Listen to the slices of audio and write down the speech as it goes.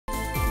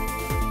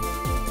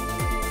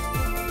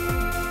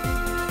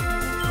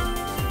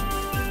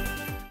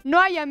No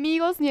hay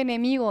amigos ni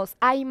enemigos,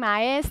 hay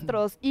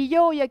maestros. Y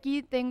yo hoy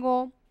aquí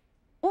tengo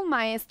un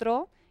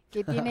maestro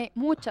que tiene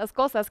muchas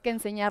cosas que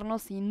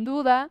enseñarnos sin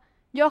duda.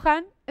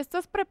 Johan,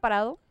 ¿estás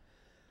preparado?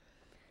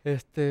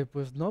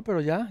 Pues no,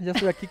 pero ya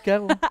estoy aquí, ¿qué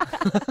hago?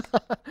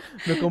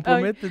 Me Ay,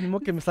 comprometes, ni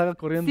modo que me salga sí,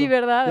 corriendo.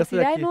 ¿verdad? Ya Así estoy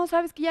de, ay, aquí. no,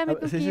 sabes que ya me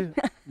tengo Sí, que sí, ir.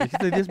 me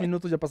dijiste 10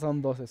 minutos, ya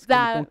pasaron 12, así que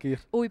me tengo Da, que ir.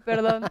 uy,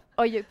 perdón.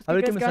 Oye, pues A ¿qué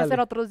ver qué crees me que van a ser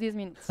sale. otros 10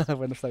 minutos?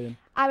 Bueno, está bien.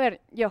 A ver,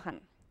 Johan,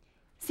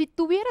 si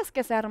tuvieras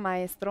que ser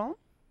maestro,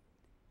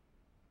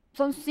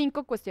 son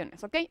 5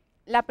 cuestiones, ¿ok?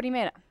 La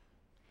primera,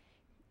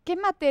 ¿qué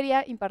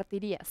materia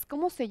impartirías?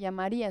 ¿Cómo se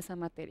llamaría esa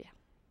materia?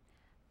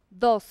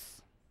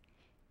 2,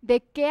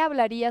 ¿de qué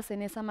hablarías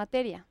en esa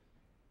materia?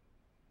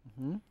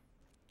 Ujú.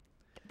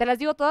 ¿Te las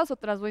digo todas o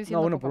te las voy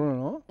No, diciendo uno por poco? uno,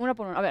 ¿no? Una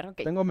por una. A ver,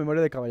 ok. Tengo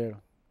memoria de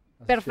caballero,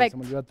 así es que se me Perfecto.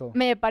 olvida todo.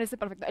 Me parece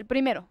perfecto. El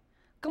primero,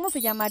 ¿cómo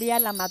se llamaría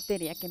la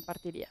materia que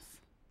impartirías?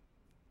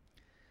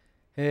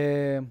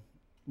 Eh,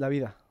 la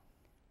vida,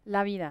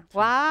 La vida. sí.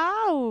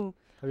 ¡Wow!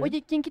 ¿Está bien?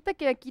 Oye, ¿quién quita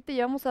que aquí te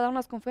llevamos a dar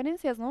unas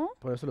conferencias, no?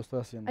 Por eso lo estoy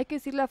haciendo. Hay que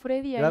decirle a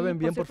Freddy ahí.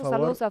 Por cierto,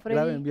 saludos a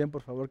Graben Freddy. bien,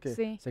 por favor, que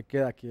Sí, se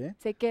queda aquí, ¿eh?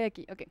 se queda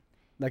aquí. Ok.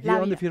 ¿De aquí a La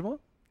dónde vida. firmo?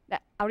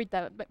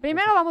 Ahorita. Ok.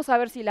 Primero vamos a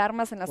ver si la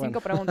armas en las Bueno,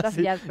 5 preguntas y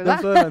sí, ya después, ya me ¿va?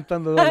 estoy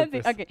adelantando, dale Sí,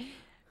 pues. ok.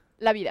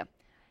 La vida.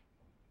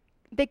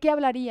 ¿De qué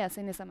hablarías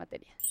en esa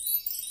materia?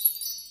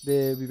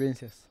 De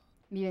vivencias.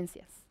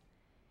 Vivencias.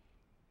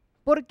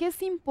 ¿Por qué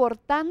es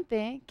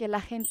importante que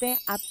la gente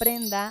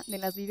aprenda de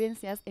las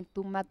vivencias en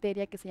tu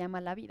materia que se llama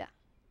la vida?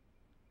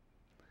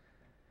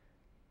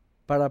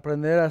 Para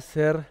aprender a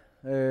ser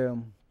eh,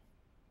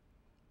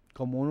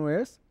 como uno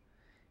es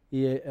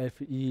y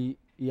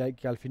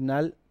que al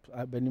final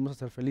venimos a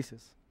ser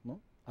felices, ¿no?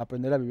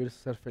 Aprender a vivir y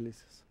ser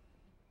felices.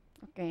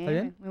 Ok, ¿Está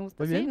bien? me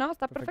gusta. ¿Muy Sí, bien? no,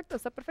 está perfecto, Perfecto.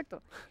 está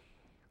perfecto.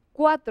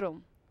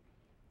 4,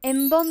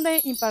 ¿en dónde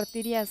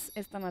impartirías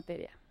esta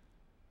materia?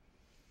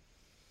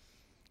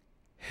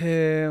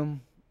 Eh,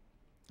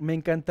 Me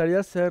encantaría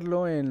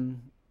hacerlo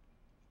en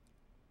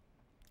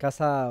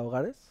casa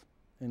hogares,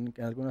 en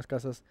algunas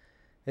casas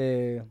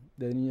de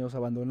niños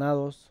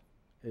abandonados,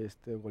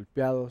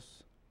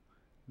 golpeados,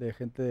 de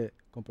gente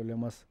con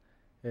problemas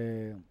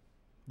eh,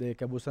 de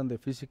que abusan de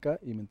física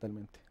y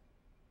mentalmente.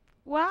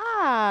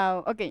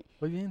 ¡Wow! Ok,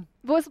 Muy bien.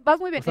 pues vas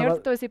muy bien. O Y sea,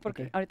 ahorita te voy a decir por ok.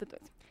 qué. Ahorita te voy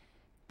a decir.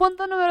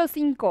 Punto número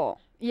 5.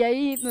 Y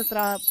ahí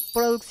nuestra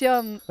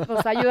producción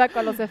nos ayuda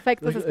con los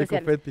efectos El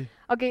especiales. confeti.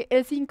 Ok,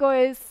 el 5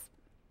 es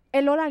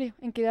el horario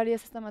en que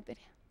darías esta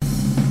materia.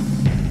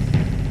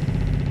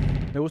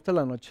 Me gusta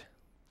la noche.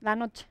 La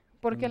noche.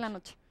 ¿Por La qué la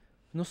noche. noche?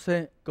 No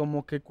sé,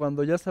 como que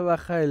cuando ya se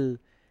baja el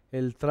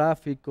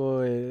tráfico,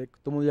 todo el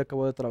mundo ya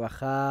acabó de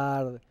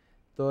trabajar,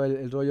 todo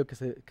el rollo que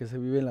se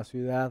vive en la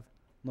ciudad,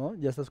 ¿no?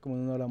 Ya estás como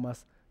en una hora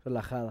más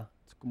relajada.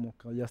 Es como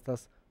que ya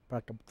estás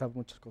para captar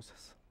muchas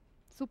cosas.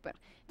 Súper.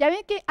 Ya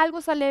ven que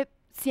algo sale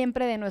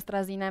siempre de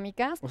nuestras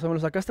dinámicas, O sea, me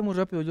lo sacaste muy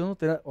rápido. Yo no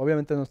tenía,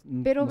 obviamente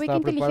pero no ve qué estaba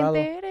preparado.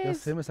 inteligente Ya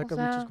sé, eres. me O sacas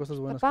muchas sea, cosas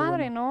está buenas, qué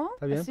padre, bueno. ¿no?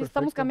 Está bien, Así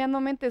estamos perfecto,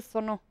 cambiando mentes,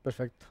 ¿o no?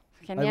 perfecto.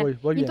 Ahí Genial.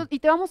 voy bien. Y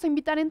te vamos a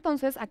invitar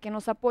entonces a que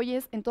nos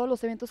apoyes en todos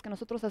los eventos que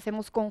nosotros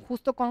hacemos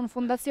justo con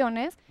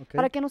fundaciones Ok,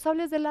 para que nos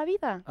hables de la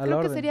vida. a la Creo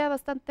que orden. sería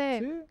bastante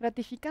Sí,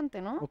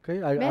 gratificante, ¿no? ok.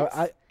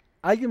 ¿Ves?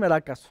 Alguien me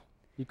hará caso.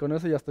 Y con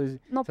eso ya estoy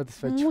No,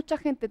 satisfecho. mucha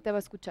gente te va a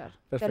escuchar, te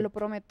lo Perfecto.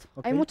 prometo.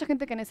 Ok, Hay mucha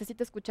gente que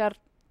necesita escuchar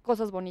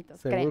cosas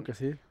bonitas, seguro créeme. que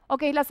sí.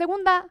 Ok, la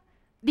segunda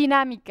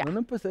dinámica.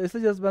 Bueno, pues esa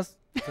ya es más,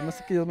 se me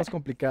hace que ya es más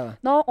complicada.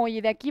 No,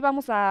 oye, de aquí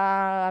vamos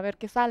a ver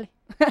qué sale.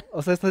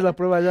 O sea, esta es la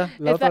prueba ya,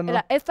 la Esta, otra no.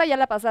 esta ya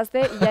la pasaste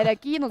y ya de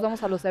aquí nos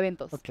vamos a los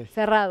eventos. Ok,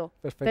 Cerrado.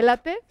 ¿Te perfecto.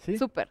 late? ¿Sí?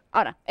 Súper.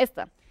 Ahora,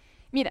 esta.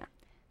 Mira,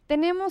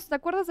 tenemos, ¿te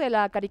acuerdas de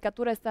la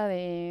caricatura esta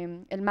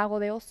de El Mago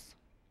de Oz?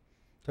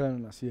 Todavía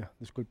no nacía,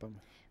 discúlpame.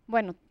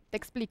 Bueno, te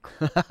explico.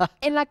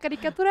 En la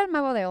caricatura del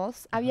Mago de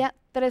Oz Ajá, había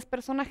 3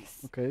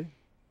 personajes. ok.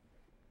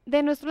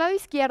 De nuestro lado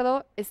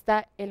izquierdo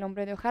está el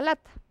hombre de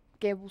hojalata,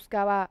 que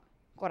buscaba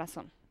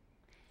corazón.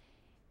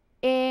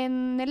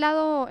 En el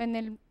lado,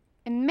 en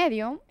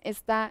medio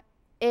está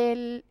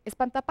el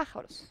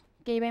espantapájaros,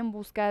 que iba en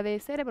busca de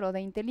cerebro,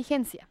 de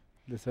inteligencia.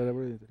 De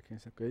cerebro y de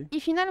inteligencia, ok.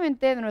 Y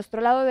finalmente, de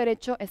nuestro lado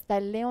derecho está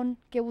el león,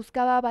 que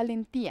buscaba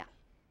valentía.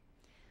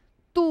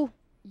 Tú,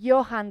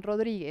 Johan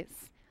Rodríguez,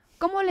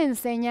 ¿cómo le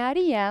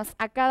enseñarías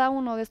a cada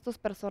uno de estos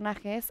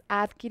personajes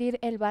a adquirir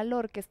el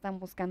valor que están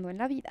buscando en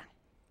la vida?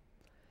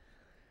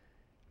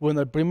 Bueno,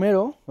 el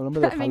primero, el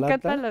hombre de Me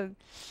encanta hojalata,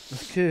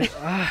 es que,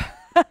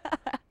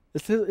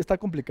 está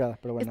complicada,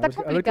 pero bueno,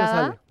 ¿Está a ver qué me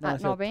sale. complicada? No, Ah,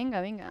 es no, cierto.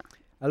 venga, venga.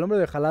 Al hombre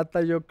de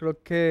hojalata yo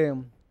creo que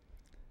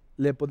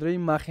le pondré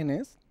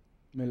imágenes,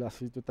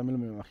 así tú también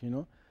me lo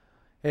imagino,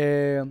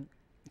 eh,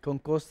 con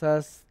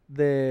cosas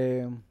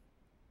de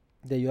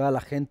ayudar a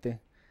la gente,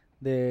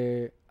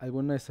 de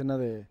alguna escena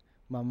de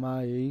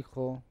mamá e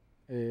hijo,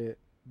 de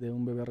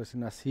un bebé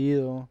recién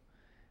nacido,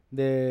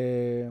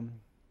 de,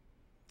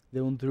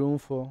 de un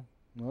triunfo,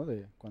 ¿no?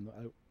 De cuando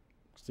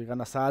si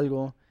ganas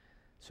algo.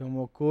 Se me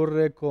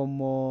ocurre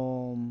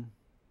como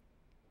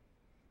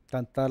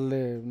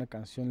cantarle una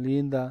canción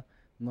linda,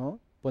 ¿no?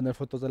 Poner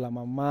fotos de la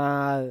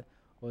mamá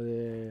o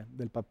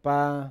del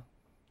papá,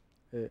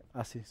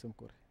 así se me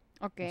ocurre.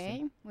 Ok,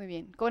 así. muy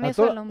bien. Con A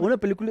eso el toda-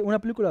 hombre una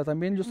película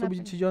también, yo soy una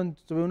bien peli- chillón,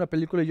 tuve una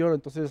película y lloro,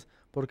 entonces,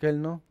 ¿por qué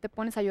él no? te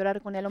pones a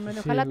llorar con el hombre Pues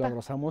de sí, lo hojalata.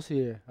 abrazamos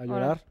y a Órale,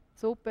 llorar,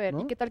 súper. ¿Y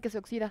 ¿no? qué tal que se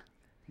oxida?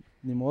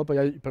 Ni modo,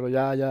 pero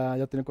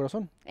ya tiene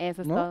corazón,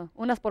 Eso es ¿no? todo.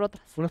 Unas por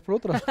otras. Unas por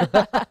otras. No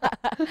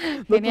todo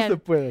se Genial.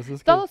 puede, así es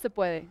que Todo se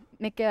puede,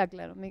 me queda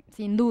claro,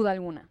 sin duda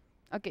alguna.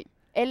 Ok,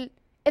 el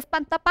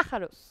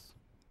espantapájaros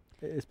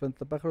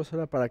espantapájaros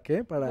era para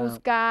qué? Para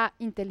busca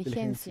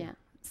inteligencia. inteligencia,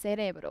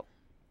 cerebro.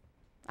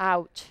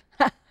 Ouch.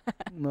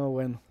 No,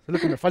 bueno, es lo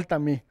que me falta a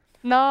mí.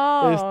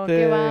 No,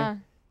 ¿qué Este, va?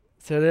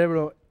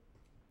 cerebro.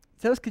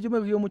 Sabes que yo me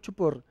guío mucho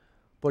por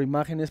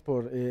imágenes,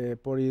 por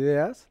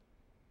ideas,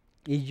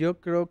 y yo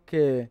creo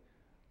que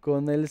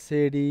con él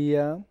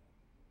sería,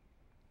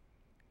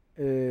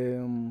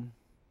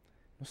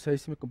 no sé, ahí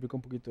sí me complicó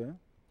un poquito, ¿eh?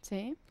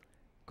 Sí.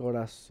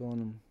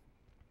 Corazón,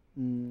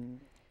 mm,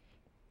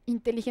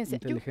 Inteligencia.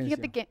 Yo, fíjate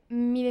inteligencia. que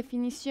mi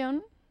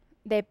definición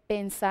de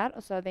pensar,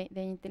 o sea, de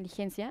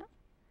inteligencia,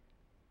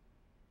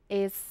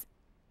 es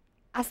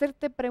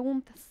hacerte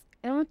preguntas.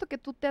 En el momento que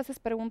tú te haces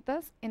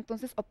preguntas,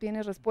 entonces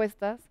obtienes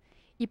respuestas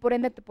y por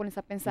ende te pones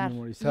a Y pensar y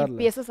memorizarlas.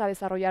 empiezas a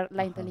desarrollar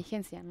la Ajá.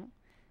 inteligencia, ¿no?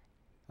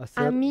 A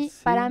Hacer, mí,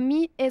 para sí,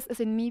 mí, es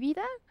en mi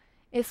vida,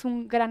 es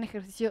un gran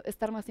ejercicio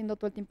estarme haciendo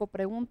todo el tiempo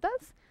preguntas,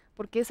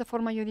 porque de esa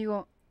forma yo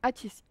digo,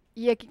 achis,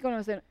 y aquí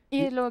conocer,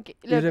 y y, luego,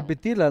 y luego,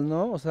 repetirlas,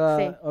 ¿no? O sí,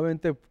 sea,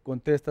 obviamente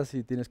contestas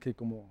y tienes que ir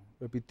como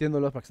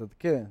repitiéndolas para que se te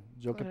queden.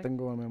 Yo que correcto.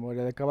 tengo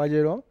memoria de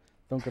caballero,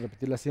 tengo que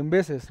repetirlas 100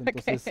 veces.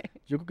 Entonces, Ok,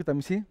 yo creo que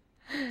también sí,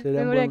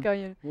 sería un memoria de buen,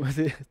 caballero.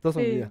 sí, todos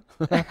son Sí. guía.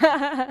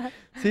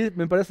 Sí,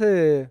 me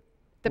parece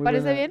 ¿Te muy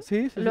parece buena. bien?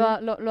 Sí, sí, sí. ¿Lo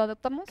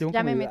adoptamos? Qué bueno que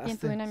Ya me me metí en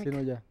tu ayudaste. Sí, no,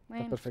 dinámica. ya, está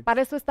Bueno, pues perfecto.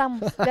 para eso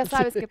estamos. Ya Sí,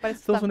 sabes que para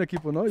eso somos un estamos.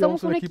 equipo, ¿no? Somos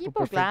Llevamos un un equipo equipo,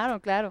 perfecto. claro,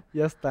 claro.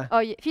 Ya está.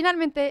 Oye,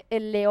 finalmente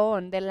el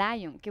león, the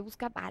lion, que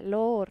busca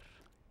valor.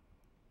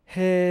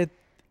 Eh,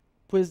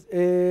 pues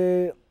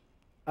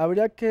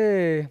habría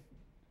que,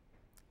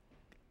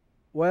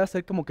 voy a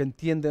hacer como que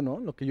entiende,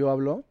 ¿no? Lo que yo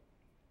hablo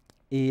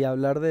y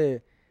hablar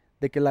de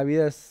que la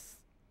vida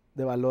es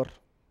de valor.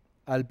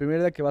 Al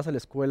primer día que vas a la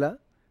escuela,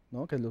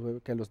 ¿no? Que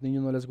a los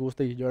niños no les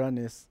gusta y lloran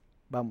es,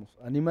 vamos,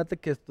 anímate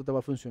que esto te va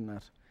a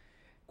funcionar.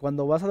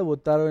 Cuando vas a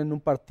debutar en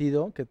un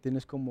partido que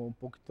tienes como un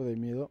poquito de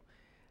miedo,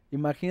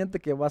 imagínate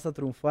que vas a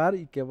triunfar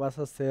y que vas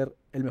a ser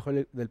el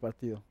mejor del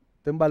partido.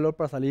 Ten valor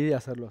para salir y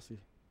hacerlo así,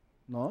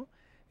 ¿no?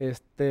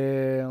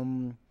 Este,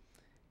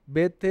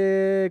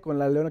 vete con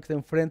la leona que está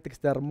enfrente, que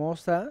está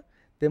hermosa,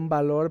 ten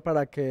valor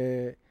para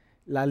que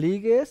la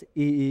ligues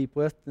y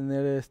puedas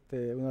tener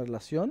una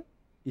relación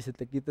y se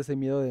te quite ese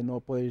miedo de no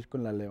poder ir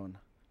con la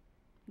leona.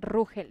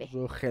 Rúgele.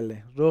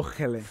 Rúgele,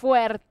 rúgele,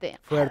 Fuerte.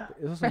 fuerte,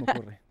 eso se me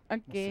ocurre, no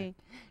sé. Ok.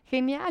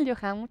 Genial,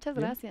 Johan, muchas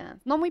 ¿Bien?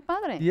 gracias. No, muy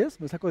padre. 10,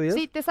 ¿me saco Sí,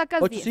 10? te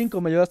sacas 8, 10.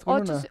 5, me ayudaste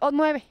con 8 una. o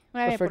 9,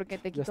 9 Perfecto, porque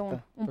te ya quito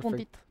está, un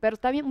puntito. perfecto, Pero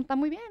está bien, está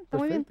muy bien, está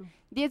muy bien. perfecto,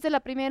 10 de la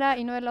primera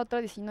y 9 de la otra,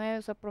 19,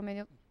 o sea,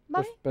 promedio.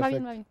 Va bien, va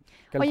bien, va perfecto. bien.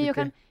 Oye, Califiqué.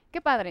 Johan,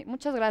 qué padre,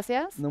 muchas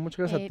gracias. No, muchas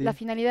gracias a La ti,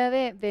 finalidad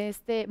de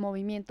este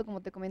movimiento,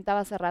 como te comentaba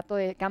hace rato,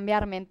 de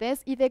cambiar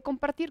mentes y de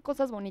compartir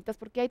cosas bonitas,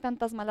 porque hay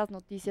tantas malas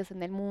noticias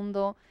en el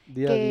mundo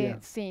día a que día.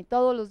 sí,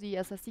 todos los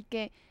días, así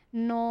que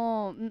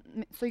no,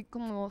 soy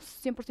como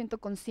 100%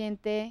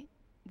 consciente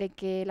de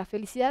que la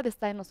felicidad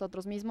está en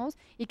nosotros mismos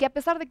y que a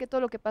pesar de que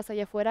todo lo que pasa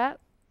allá afuera,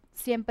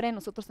 siempre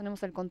nosotros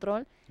tenemos el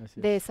control Así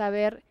de es,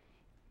 saber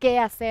qué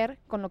hacer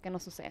con lo que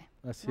nos sucede,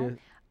 así ¿no? es,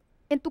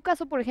 En tu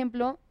caso, por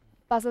ejemplo,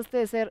 pasaste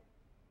de ser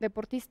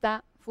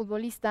deportista,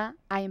 futbolista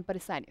a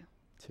empresario.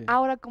 sí.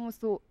 Ahora, ¿cómo es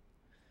tu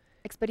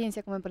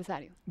experiencia como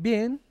empresario?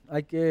 Bien,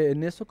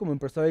 en eso como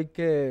empresario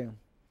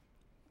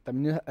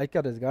también hay que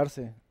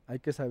arriesgarse, hay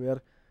que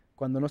saber,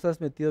 cuando no estás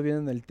metido bien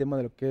en el tema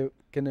de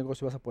qué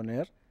negocio vas a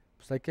poner,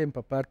 pues hay que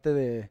empaparte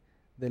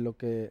de lo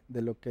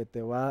que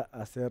te va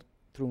a hacer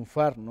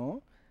triunfar,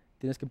 ¿no?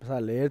 Tienes que empezar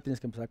a leer, tienes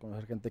que empezar a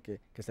conocer gente que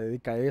se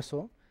dedica a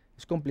eso.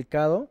 Es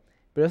complicado,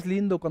 pero es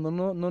lindo cuando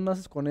no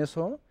naces con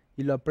eso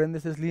y lo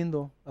aprendes, es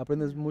lindo.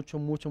 Aprendes Mm. mucho,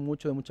 mucho,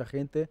 mucho de mucha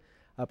gente,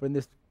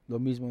 aprendes lo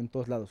mismo en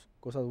todos lados,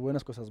 cosas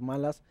buenas, cosas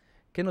malas,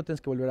 qué no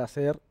tienes que volver a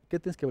hacer, qué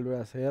tienes que volver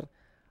a hacer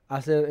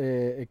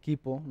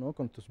equipo, ¿no?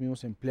 Con tus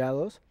mismos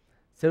empleados,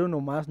 ser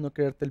uno más, no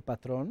creerte el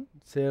patrón,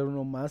 ser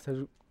uno más,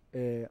 ser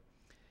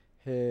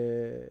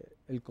eh,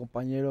 el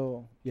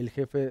compañero y el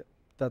jefe,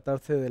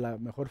 tratarse de la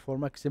mejor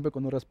forma, que siempre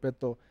con un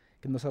respeto,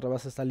 que no se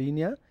rebase esa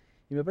línea.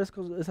 Y me parece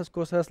que esas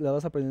cosas las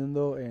vas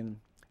aprendiendo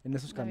en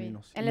esos La vida.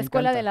 caminos. Y En la me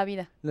escuela de encanta. la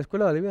vida. En la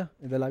escuela de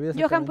la vida Johan,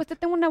 pues exactamente. te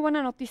tengo una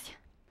buena noticia.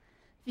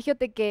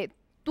 Fíjate que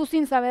tú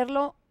sin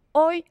saberlo,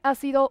 hoy has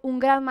sido un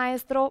gran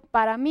maestro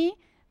para mí,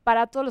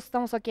 para todos los que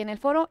estamos aquí en el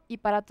foro y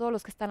para todos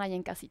los que están allá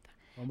en casita.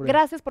 Hombre,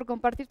 Gracias por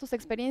compartir tus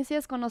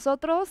experiencias con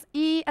nosotros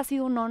y ha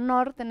sido un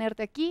honor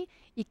tenerte aquí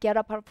y que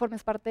ahora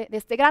formes parte de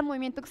este gran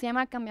movimiento que se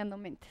llama Cambiando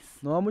Mentes.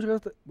 no,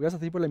 muchas gracias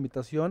a ti por la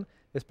invitación.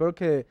 Espero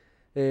que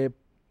eh,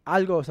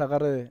 algo se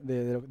agarre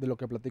de lo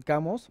que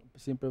platicamos.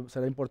 Siempre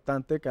será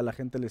importante que a la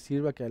gente les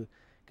sirva, que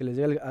les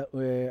llegue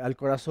al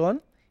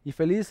corazón. Y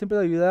feliz siempre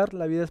de ayudar.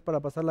 La vida es para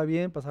pasarla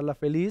bien, pasarla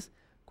feliz.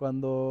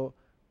 Cuando,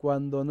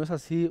 cuando no es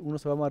así, uno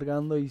se va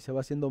amargando y se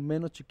va haciendo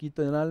menos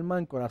chiquito en alma,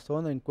 en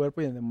corazón, en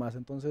cuerpo y en demás.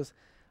 Entonces,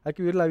 hay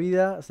que vivir la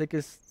vida. Sé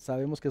que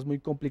sabemos que es muy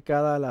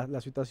complicada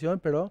la situación,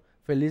 pero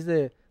feliz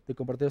de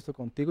compartir esto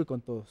contigo y con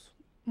todos.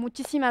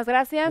 Muchísimas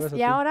gracias. Gracias a Y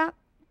ti. ahora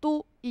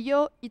tú y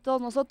yo y todos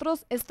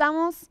nosotros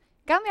estamos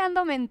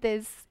cambiando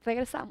mentes.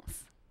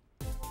 Regresamos.